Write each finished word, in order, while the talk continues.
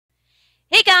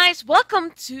Hey guys, welcome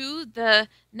to the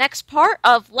next part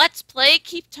of Let's Play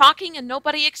Keep Talking and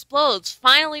Nobody Explodes.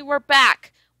 Finally, we're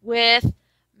back with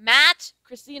Matt,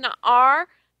 Christina R,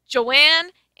 Joann,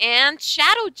 and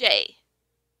ShadowJae.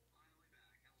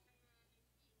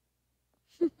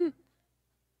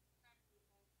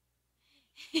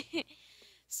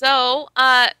 So,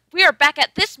 we are back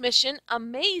at this mission.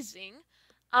 Amazing.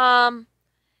 Um,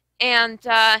 and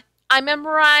I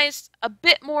memorized a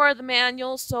bit more of the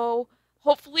manual, so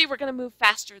hopefully we're going to move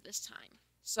faster this time.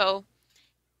 So,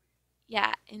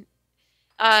 yeah, in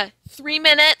 3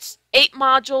 minutes, 8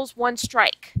 modules, 1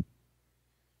 strike.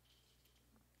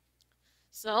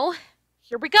 So,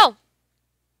 here we go.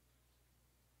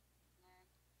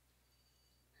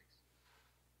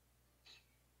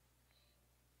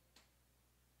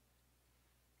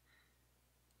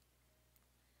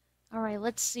 Alright,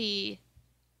 let's see.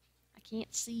 I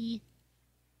can't see.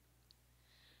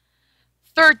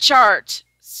 Third chart,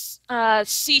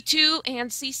 C2 and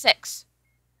C6.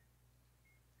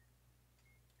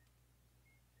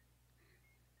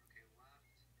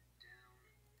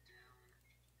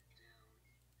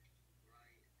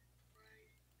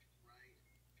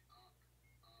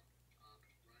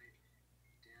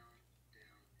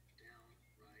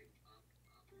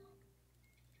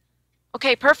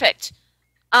 Okay, perfect.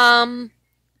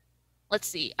 Let's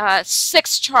see.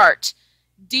 6 chart,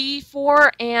 D4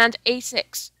 and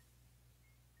A6.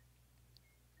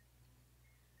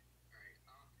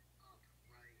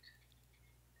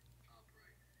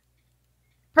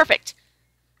 Perfect.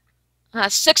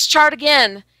 6 chart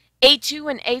again,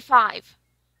 A2 and A5.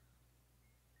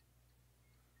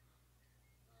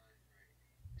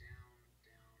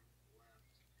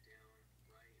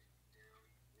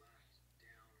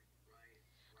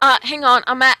 Hang on.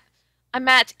 I'm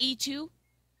at E2.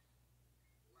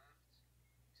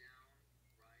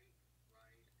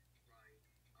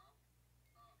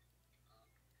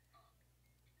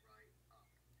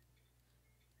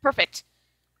 Perfect.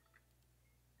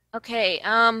 Okay,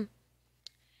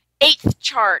 8th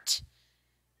chart,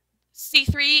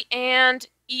 C3 and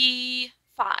E5.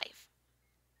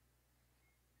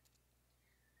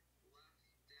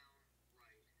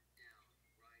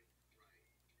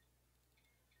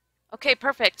 Okay,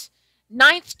 perfect.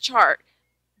 9th chart,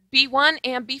 B1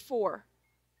 and B4.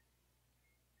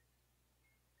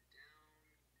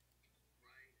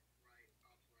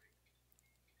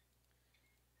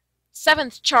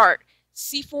 Seventh chart,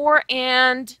 C4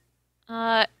 and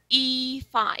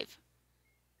E5.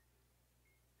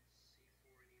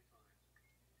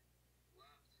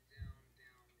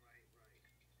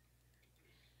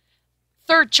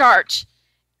 Third chart,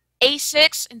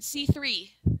 A6 and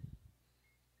C3.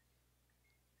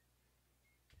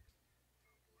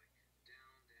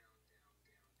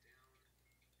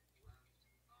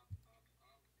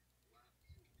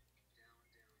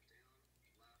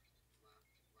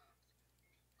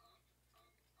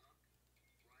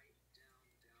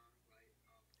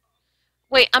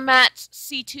 Wait, I'm at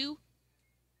C2.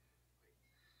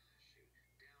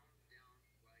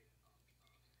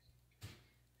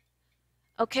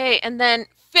 Okay, and then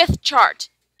 5th chart,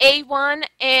 A1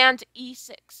 and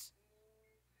E6.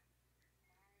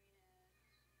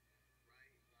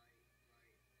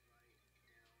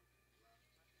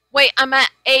 Wait, I'm at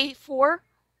A4.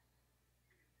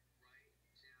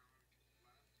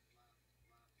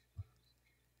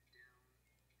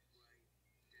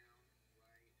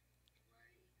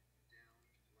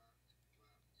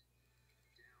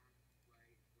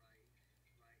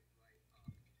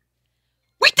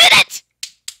 We did it!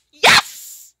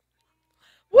 Yes!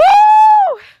 Woo!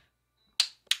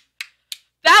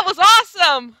 That was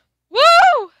awesome!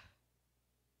 Woo!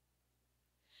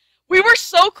 We were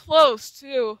so close,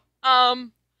 too.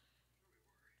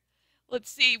 Let's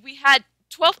see. We had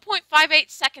 12.58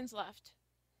 seconds left.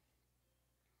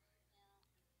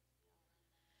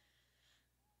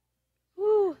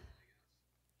 Woo.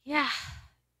 Yeah.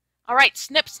 All right,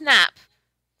 snip snap.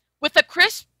 With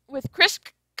crisp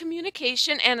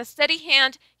communication and a steady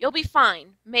hand, you'll be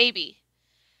fine, maybe.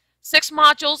 6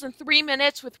 modules in 3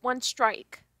 minutes with 1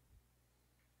 strike.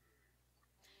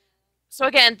 So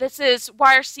again, this is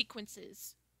wire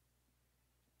sequences.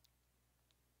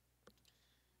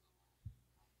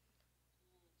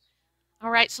 All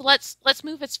right, so let's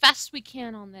move as fast as we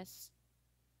can on this.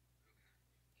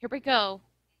 Here we go.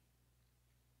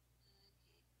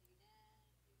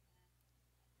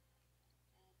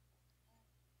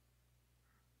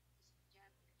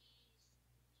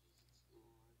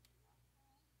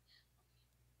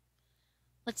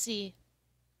 Let's see.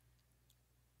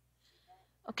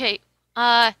 Okay,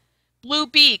 blue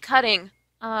B cutting,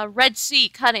 red C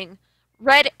cutting,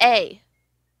 Red A.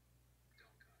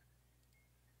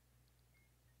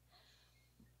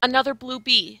 Another blue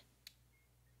B.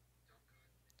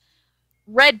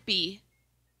 Red B.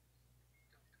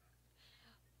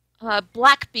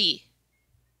 Black B.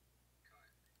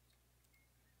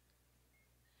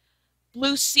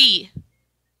 Blue C.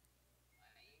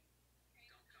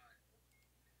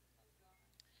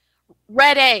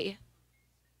 Red A.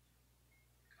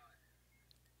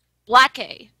 Black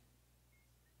A.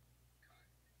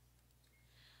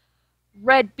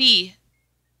 Red B.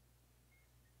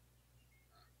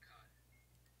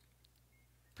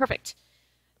 Perfect.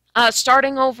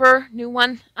 Starting over, new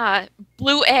one.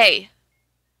 Blue A.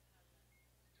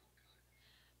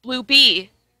 Blue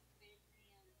B.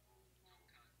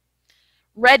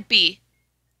 Red B.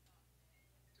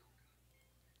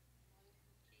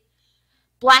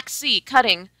 Black C,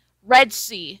 cutting. Red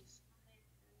C.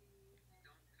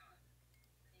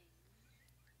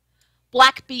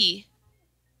 Black B.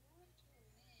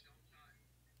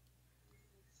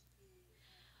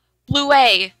 Blue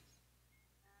A.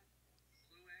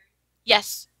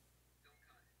 Yes.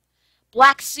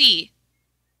 Black C.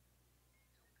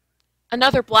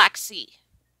 Another black C.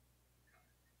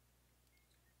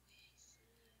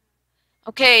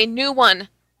 Okay, new one.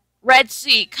 Red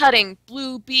C, cutting.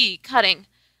 Blue B, cutting.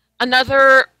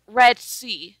 Another red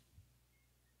C.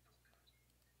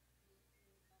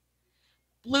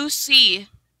 Blue C.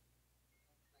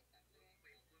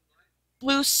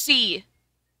 Blue C.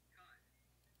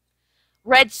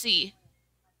 Red C.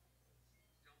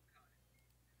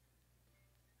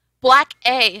 Black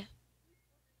A.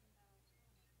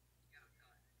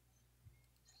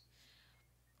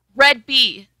 Red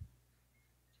B.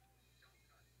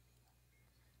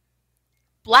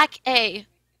 Black A.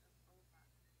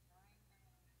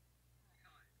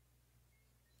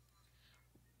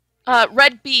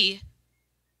 Red B.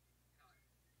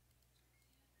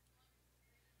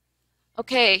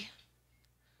 Okay.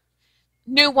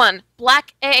 New one.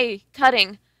 Black A,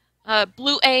 cutting.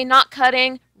 Blue A, not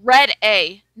cutting. Red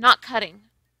A, not cutting.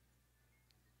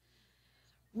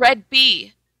 Red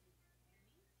B.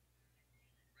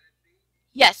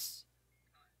 Yes.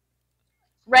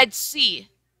 Red C.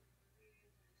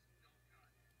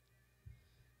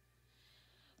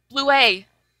 Blue A.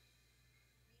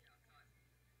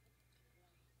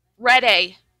 Red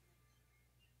A.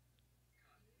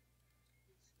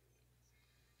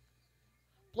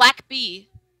 Black B.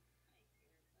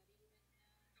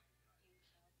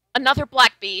 Another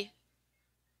black B.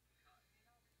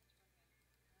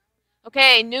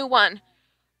 Okay, new one.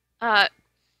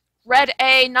 Red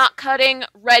A, not cutting.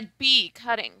 Red B,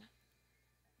 cutting.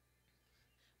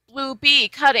 Blue B,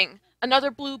 cutting.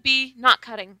 Another blue B, not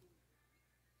cutting.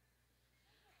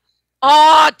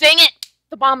 Oh, dang it!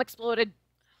 The bomb exploded.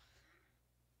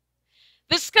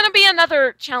 This is going to be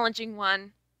another challenging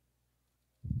one.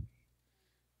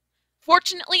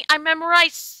 Fortunately, I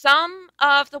memorized some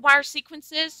of the wire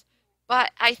sequences,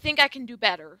 but I think I can do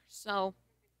better. So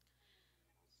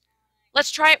let's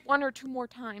try it one or two more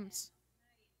times.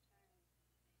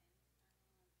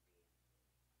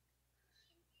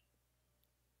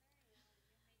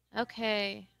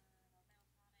 Okay.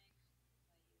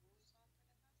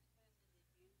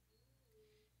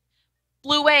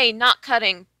 Blue A, not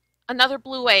cutting. Another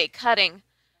blue A, cutting.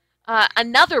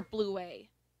 Another blue A.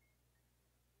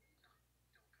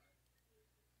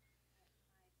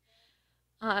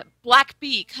 Black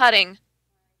B, cutting.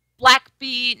 Black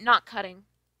B, not cutting.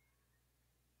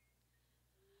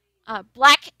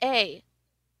 Black A.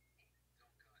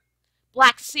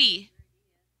 Black C.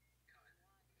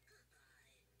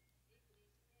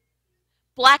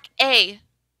 Black A.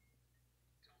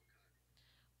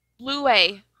 Blue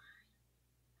A.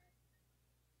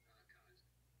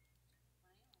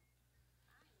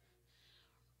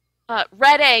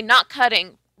 Red A, not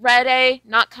cutting. Red A,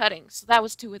 not cutting. So that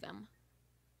was two of them.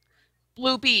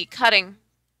 Blue B, cutting.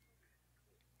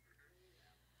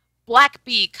 Black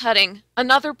B, cutting.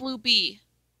 Another blue B.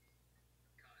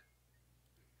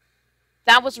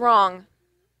 That was wrong.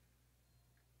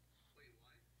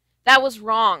 That was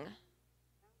wrong.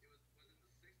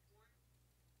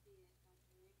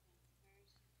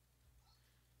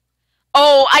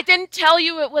 Oh, I didn't tell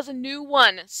you it was a new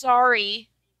one. Sorry.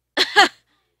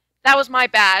 That was my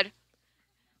bad.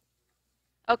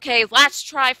 Okay, last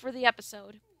try for the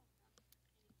episode.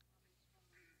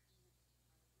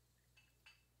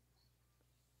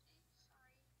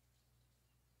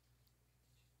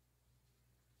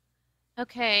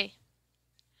 Okay.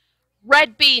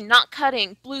 Red B, not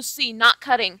cutting. Blue C, not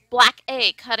cutting. Black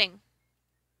A, cutting.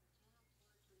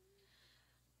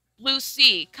 Blue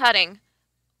C, cutting.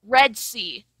 Red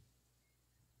C.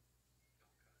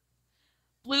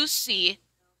 Blue C.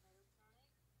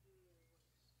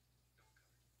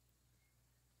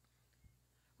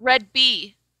 Red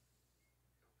B.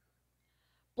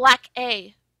 Black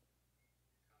A.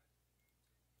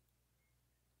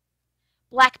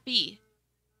 Black B.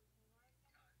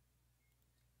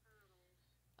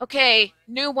 Okay,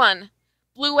 new one.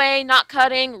 Blue A not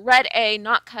cutting, red A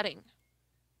not cutting.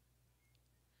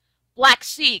 Black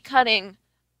C cutting,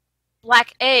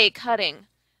 black A cutting.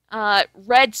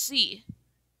 Red C.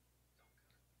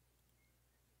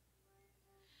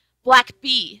 Black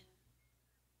B.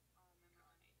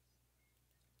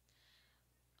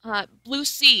 Blue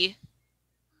C.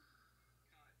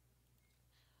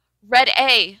 Red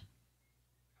A.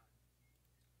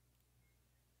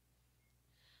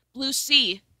 Blue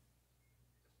C.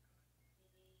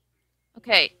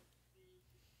 Okay.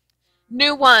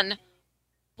 New one.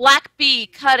 Black B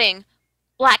cutting,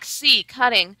 black C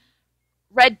cutting,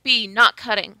 red B not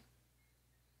cutting.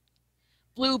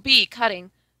 Blue B cutting,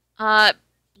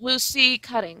 blue C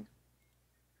cutting.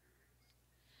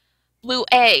 Blue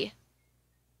A.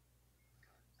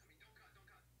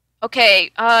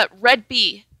 Okay, red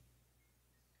B.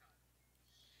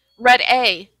 Red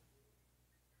A.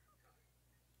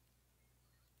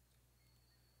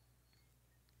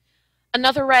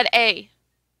 Another red A.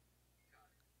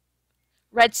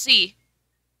 Red C.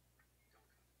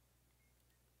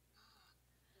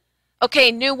 Okay,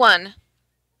 new one.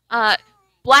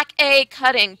 Black A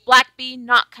cutting, black B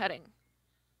not cutting.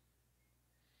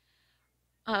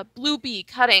 Blue B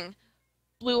cutting,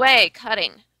 blue A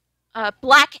cutting.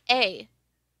 Black A.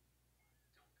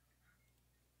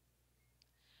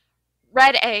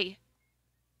 Red A.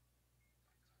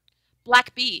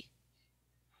 Black B.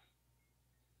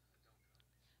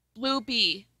 Blue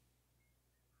B.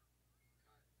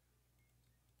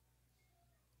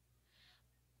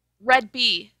 Red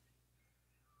B.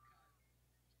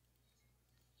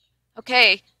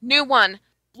 Okay, new one.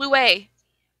 Blue A.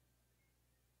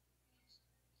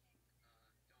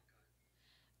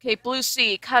 Okay, blue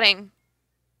C cutting.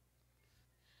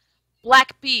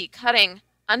 Black B cutting.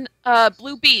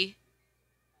 Blue B.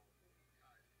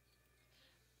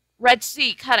 Red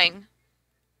C cutting.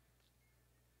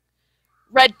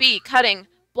 Red B cutting.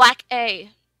 Black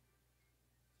A.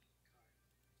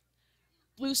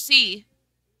 Blue C.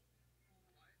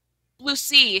 Blue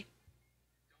C.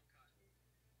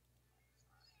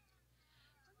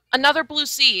 Another blue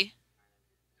C.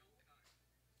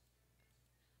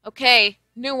 Okay,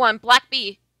 new one. Black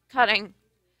B cutting.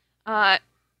 Let's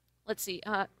see.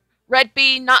 Red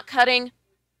B not cutting.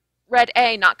 Red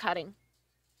A not cutting.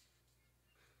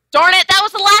 Darn it, that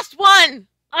was the last one!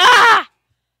 Ah!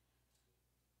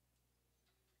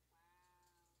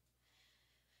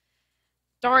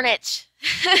 Darn it.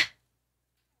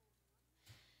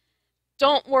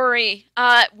 Don't worry.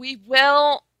 We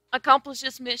will accomplish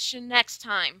this mission next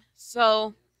time.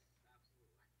 So,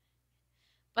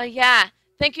 but yeah.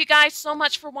 Thank you guys so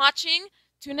much for watching.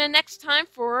 Tune in next time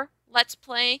for Let's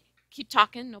Play Keep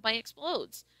Talking, Nobody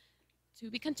Explodes. To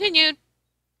be continued.